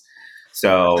 months.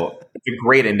 So it's a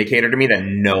great indicator to me that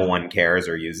no one cares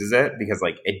or uses it because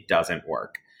like it doesn't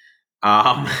work.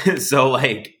 So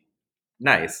like,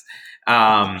 nice.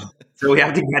 So we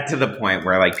have to get to the point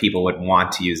where like people would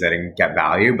want to use it and get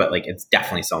value, but like it's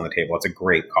definitely still on the table. It's a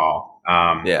great call.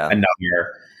 Another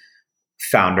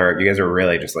founder, you guys are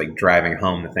really just like driving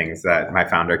home the things that my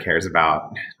founder cares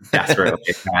about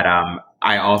desperately that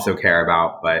I also care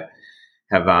about, but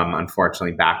have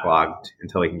unfortunately backlogged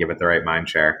until we can give it the right mind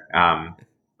share.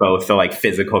 Both the like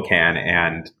physical can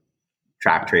and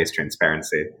track trace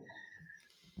transparency.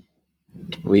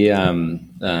 We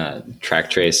track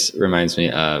trace reminds me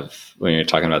of when you're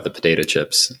talking about the potato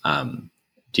chips.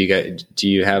 Do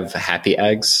you have happy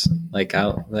eggs like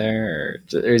out there?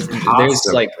 Or there's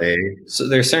like so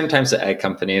there's certain types of egg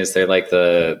companies. They're like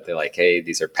hey,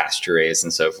 these are pasture raised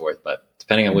and so forth. But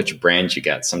depending on which brand you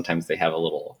get, sometimes they have a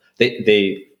little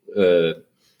the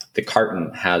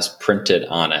carton has printed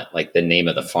on it like the name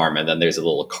of the farm, and then there's a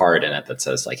little card in it that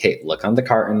says like, hey, look on the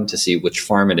carton to see which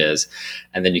farm it is,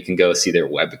 and then you can go see their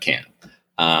webcam.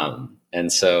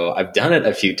 And so I've done it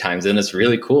a few times, and it's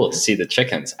really cool to see the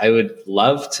chickens. I would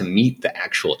love to meet the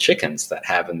actual chickens that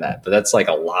have in that, but that's like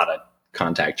a lot of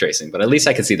contact tracing. But at least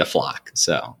I can see the flock,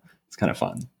 so it's kind of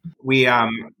fun. We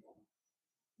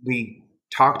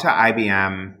talked to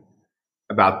IBM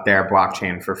about their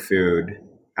blockchain for food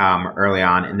early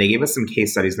on, and they gave us some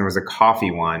case studies. There was a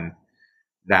coffee one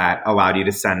that allowed you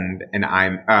to send an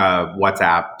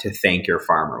WhatsApp to thank your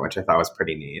farmer, which I thought was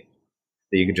pretty neat.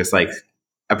 That you could just like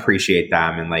appreciate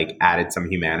them and like added some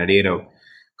humanity to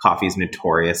coffee's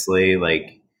notoriously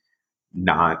like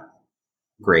not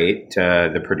great to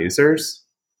the producers.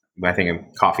 I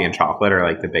think coffee and chocolate are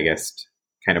like the biggest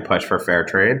kind of push for fair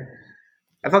trade.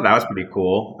 I thought that was pretty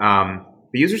cool.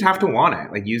 The users have to want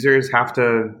it. Like users have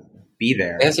to be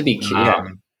there. It has to be cute.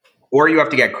 Or you have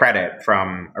to get credit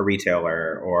from a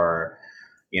retailer or,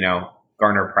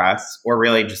 garner press, or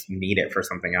really just need it for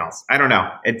something else. I don't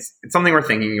know. It's something we're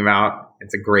thinking about.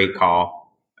 It's a great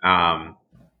call. Can't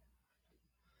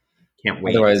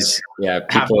wait. Otherwise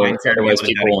people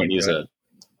won't use it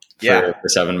for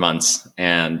 7 months,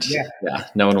 and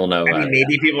no one will know. I mean,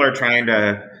 maybe people are trying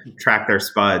to track their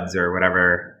spuds or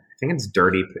whatever. I think it's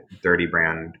dirty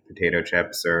brand potato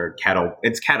chips or Kettle.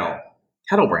 It's Kettle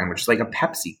brand, which is like a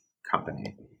Pepsi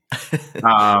company.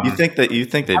 You think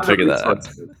they'd figure that out?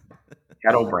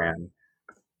 Kettle brand.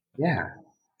 Yeah.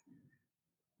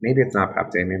 Maybe it's not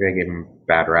Pepsi. Maybe I gave them a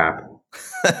bad rap.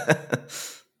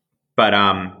 But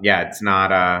it's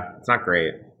not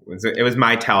great. It was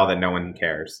my tell that no one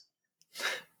cares.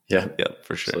 Yeah,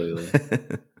 for sure.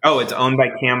 Absolutely. Oh, it's owned by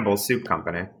Campbell's Soup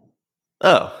Company.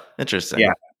 Oh, interesting.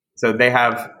 Yeah. So they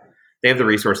have the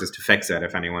resources to fix it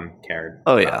if anyone cared.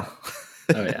 Oh yeah.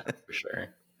 For sure.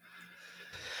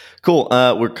 Cool.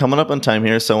 We're coming up on time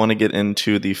here, so I want to get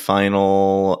into the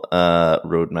final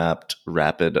roadmapped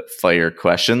rapid fire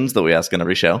questions that we ask on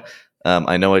every show.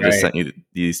 I know I just sent you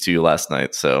these to you last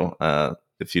night, so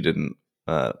if you didn't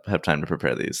have time to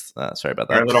prepare these, sorry about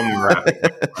that. A little more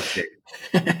rapid.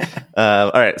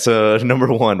 All right. So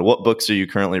number 1, what books are you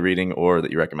currently reading or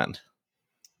that you recommend?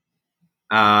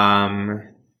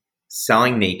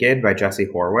 Selling Naked by Jesse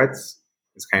Horowitz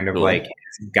is kind of like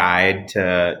his guide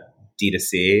to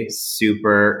D2C.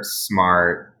 Super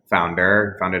smart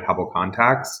founder, founded Hubble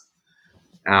Contacts.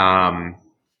 And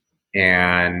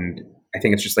I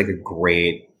think it's just like a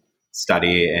great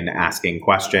study in asking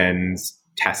questions,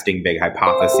 testing big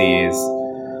hypotheses,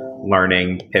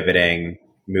 learning, pivoting,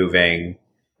 moving,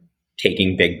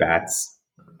 taking big bets.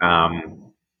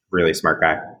 Really smart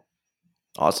guy.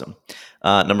 Awesome.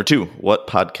 Number 2, what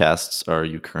podcasts are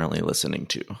you currently listening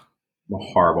to? I'm a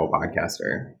horrible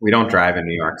podcaster. We don't drive in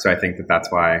New York, so I think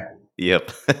that's why.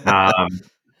 Yep.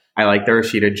 I I like the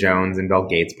Rashida Jones and Bill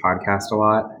Gates podcast a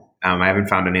lot. I haven't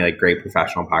found any like great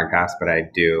professional podcasts, but I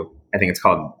do. I think it's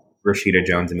called Rashida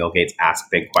Jones and Bill Gates Ask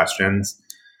Big Questions.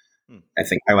 I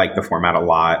think I like the format a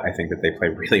lot. I think that they play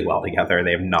really well together.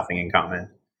 They have nothing in common.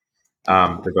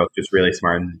 They're both just really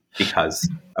smart, and because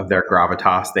of their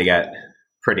gravitas, they get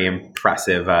pretty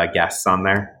impressive guests on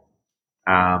there.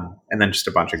 And then just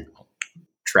a bunch of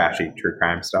trashy true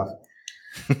crime stuff.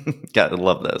 Gotta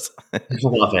love those.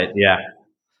 Love it. Yeah.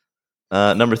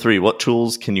 Number 3, what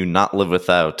tools can you not live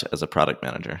without as a product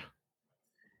manager?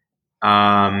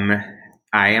 I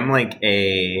am like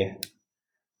a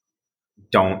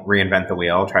don't reinvent the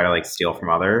wheel, try to like steal from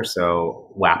others.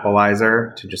 So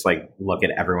Wappalizer, to just like look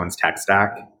at everyone's tech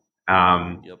stack.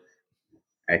 Yep.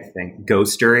 I think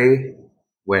Ghostery,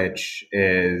 which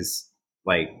is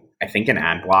like, I think an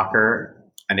ad blocker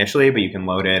initially, but you can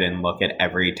load it and look at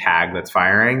every tag that's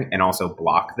firing and also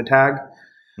block the tag.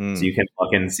 So you can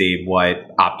look and see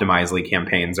what Optimizely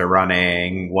campaigns are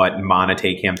running, what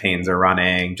Monete campaigns are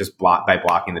running, just by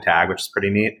blocking the tag, which is pretty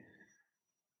neat.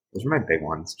 Those are my big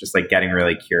ones. Just like getting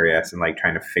really curious and like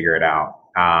trying to figure it out.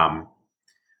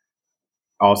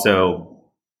 Also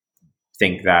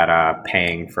think that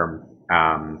paying for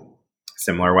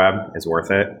SimilarWeb is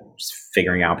worth it. Just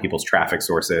figuring out people's traffic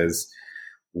sources,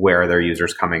 where are their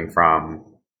users coming from,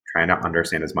 trying to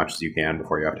understand as much as you can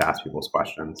before you have to ask people's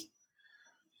questions.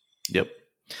 Yep.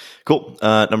 Cool.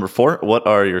 Number 4, what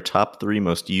are your top 3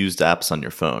 most used apps on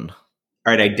your phone?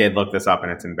 All right, I did look this up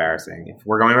and it's embarrassing. If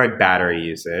we're going by battery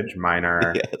usage, mine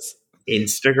are Yes.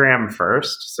 Instagram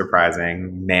first,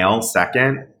 surprising, Mail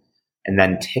second, and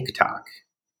then TikTok,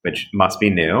 which must be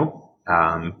new.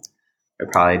 I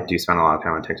probably do spend a lot of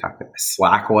time on TikTok, but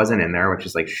Slack wasn't in there, which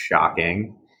is like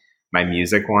shocking. My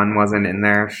music one wasn't in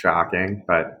there, shocking.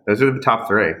 But those are the top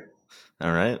 3.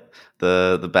 All right.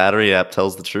 The battery app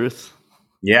tells the truth.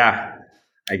 Yeah,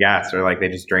 I guess. Or like they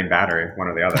just drain battery, one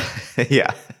or the other.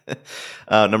 Yeah.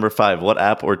 Number 5, what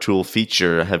app or tool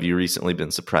feature have you recently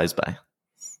been surprised by?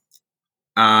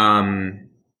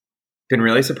 Been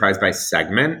really surprised by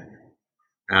Segment.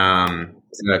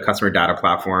 It's a customer data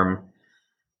platform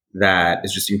that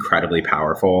is just incredibly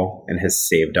powerful and has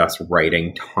saved us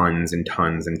writing tons and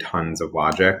tons and tons of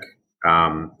logic.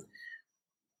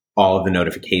 All of the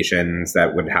notifications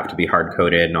that would have to be hard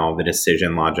coded and all of the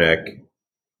decision logic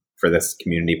for this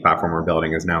community platform we're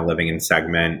building is now living in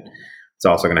Segment. It's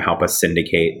also going to help us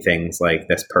syndicate things like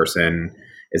this person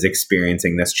is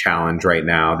experiencing this challenge right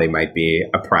now. They might be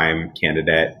a prime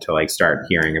candidate to like start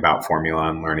hearing about Formula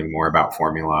and learning more about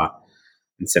Formula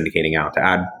and syndicating out to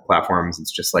ad platforms.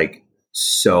 It's just like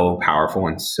so powerful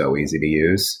and so easy to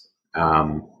use.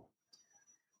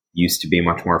 Used to be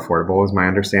much more affordable, is my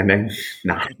understanding.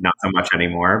 Not so much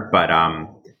anymore, but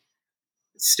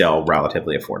still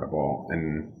relatively affordable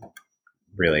and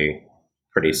really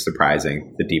pretty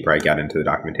surprising the deeper I get into the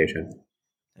documentation.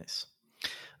 Nice.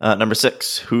 Number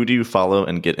 6, who do you follow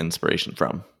and get inspiration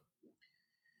from?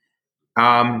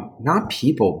 Not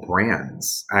people,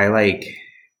 brands. I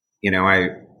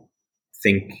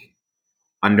think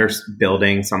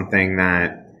building something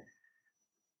that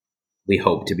we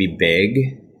hope to be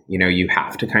big, you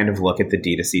have to kind of look at the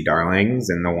D2C darlings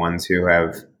and the ones who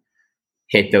have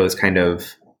hit those kind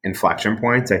of inflection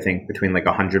points. I think between like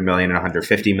 100 million and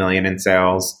 150 million in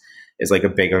sales is like a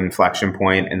big inflection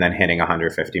point, and then hitting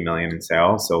 150 million in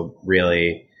sales. So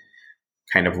really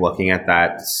kind of looking at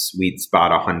that sweet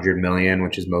spot, 100 million,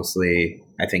 which is mostly,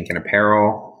 I think, in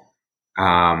apparel.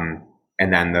 And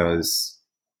then those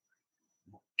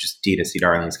just D2C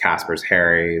darlings, Casper's,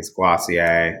 Harry's,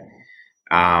 Glossier,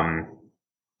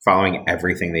 following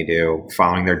everything they do,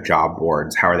 following their job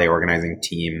boards. How are they organizing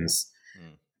teams?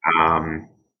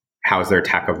 How's their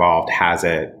tech evolved? Has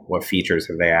it? What features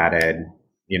have they added?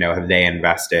 Have they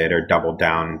invested or doubled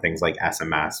down in things like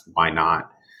SMS? Why not?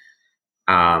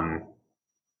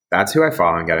 That's who I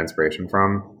follow and get inspiration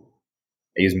from.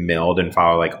 I use Mild and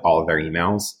follow like all of their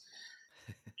emails.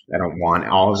 I don't want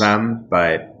all of them,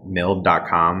 but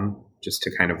Mild.com, just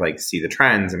to kind of like see the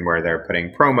trends and where they're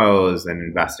putting promos and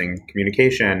investing in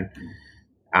communication.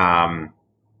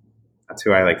 That's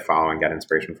who I like follow and get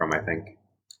inspiration from, I think.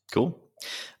 Cool.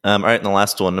 All right. And the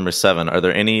last one, number 7, are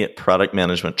there any product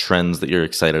management trends that you're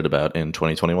excited about in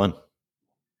 2021?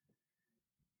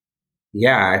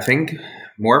 Yeah, I think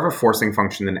more of a forcing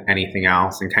function than anything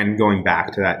else. And kind of going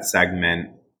back to that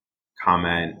Segment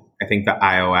comment, I think the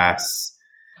iOS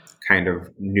kind of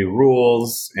new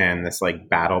rules and this like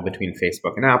battle between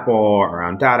Facebook and Apple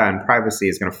around data and privacy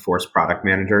is going to force product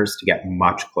managers to get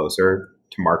much closer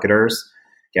to marketers,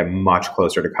 get much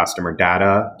closer to customer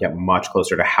data, get much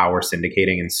closer to how we're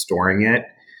syndicating and storing it.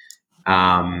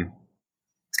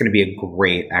 It's going to be a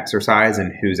great exercise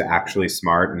in who's actually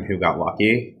smart and who got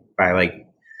lucky by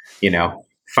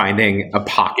finding a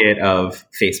pocket of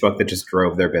Facebook that just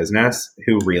drove their business,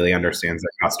 who really understands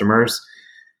their customers.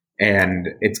 And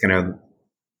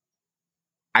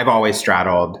I've always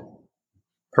straddled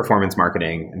performance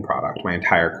marketing and product my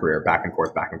entire career, back and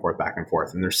forth, back and forth, back and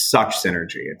forth. And there's such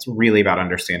synergy. It's really about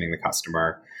understanding the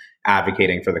customer,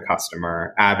 advocating for the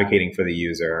customer, advocating for the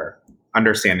user,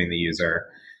 understanding the user,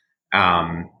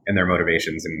 and their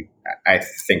motivations. And I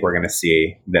think we're going to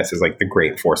see this as like the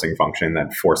great forcing function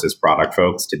that forces product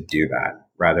folks to do that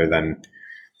rather than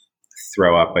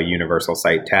throw up a universal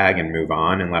site tag and move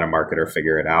on and let a marketer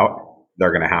figure it out.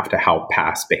 They're going to have to help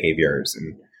pass behaviors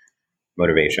and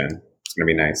motivation. It's going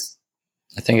to be nice.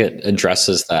 I think it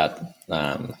addresses that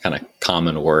kind of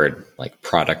common word, like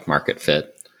product market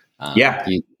fit.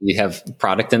 You have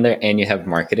product in there and you have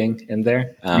marketing in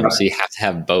there. So you have to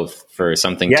have both for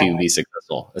something to be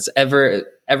successful. It's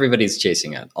everybody's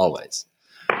chasing it always.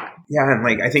 Yeah. And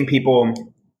like, I think people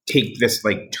take this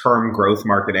like term growth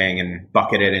marketing and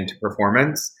bucket it into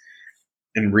performance.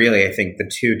 And really, I think the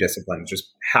two disciplines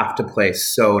just have to play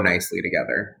so nicely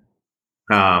together.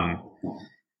 I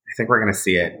think we're going to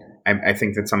see it. I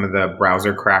think that some of the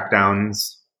browser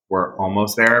crackdowns were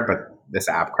almost there, but this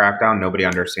app crackdown, nobody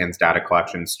understands data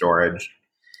collection, storage,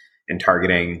 and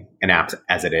targeting an app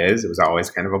as it is. It was always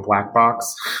kind of a black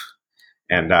box.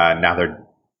 And now they're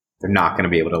not going to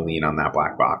be able to lean on that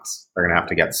black box. They're going to have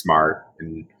to get smart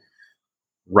and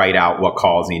write out what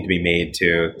calls need to be made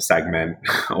to Segment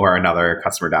or another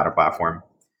customer data platform.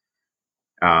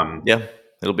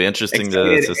 It'll be interesting.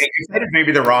 Excited may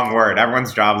be the wrong word.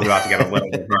 Everyone's job is about to get a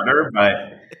little bit harder, but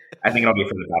I think it'll be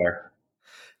for the better.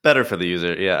 Better for the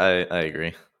user. Yeah, I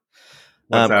agree.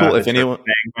 Cool. If anyone,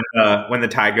 when the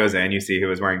tide goes in, you see who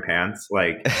was wearing pants.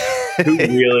 Like, who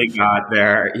really got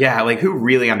there? Yeah, like who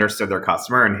really understood their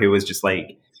customer and who was just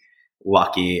like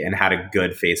lucky and had a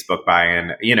good Facebook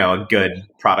buy-in, a good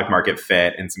product market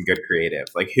fit and some good creative.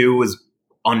 Like, who was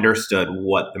understood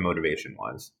what the motivation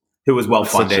was, who was well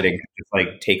funded and could just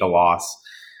like take a loss.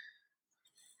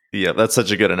 Yeah, that's such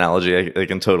a good analogy. I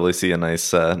can totally see a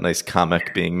nice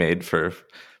comic being made for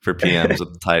PMs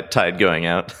with the tide going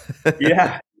out.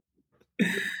 Yeah.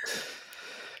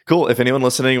 Cool. If anyone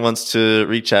listening wants to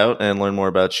reach out and learn more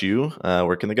about you,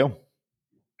 where can they go?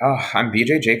 Oh, I'm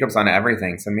BJ Jacobs on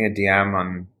everything. Send me a DM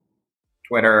on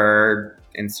Twitter,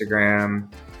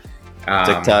 Instagram,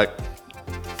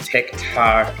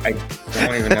 TikTok. I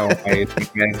don't even know if I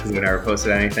because I've never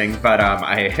posted anything, but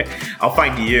I'll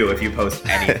find you if you post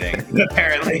anything.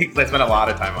 Apparently, because I spend a lot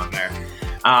of time on there.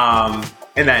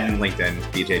 And then LinkedIn,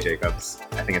 BJ Jacobs.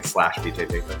 I think it's /BJ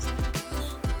Jacobs.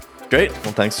 Great.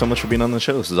 Well, thanks so much for being on the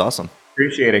show. This is awesome.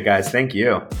 Appreciate it, guys. Thank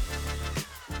you.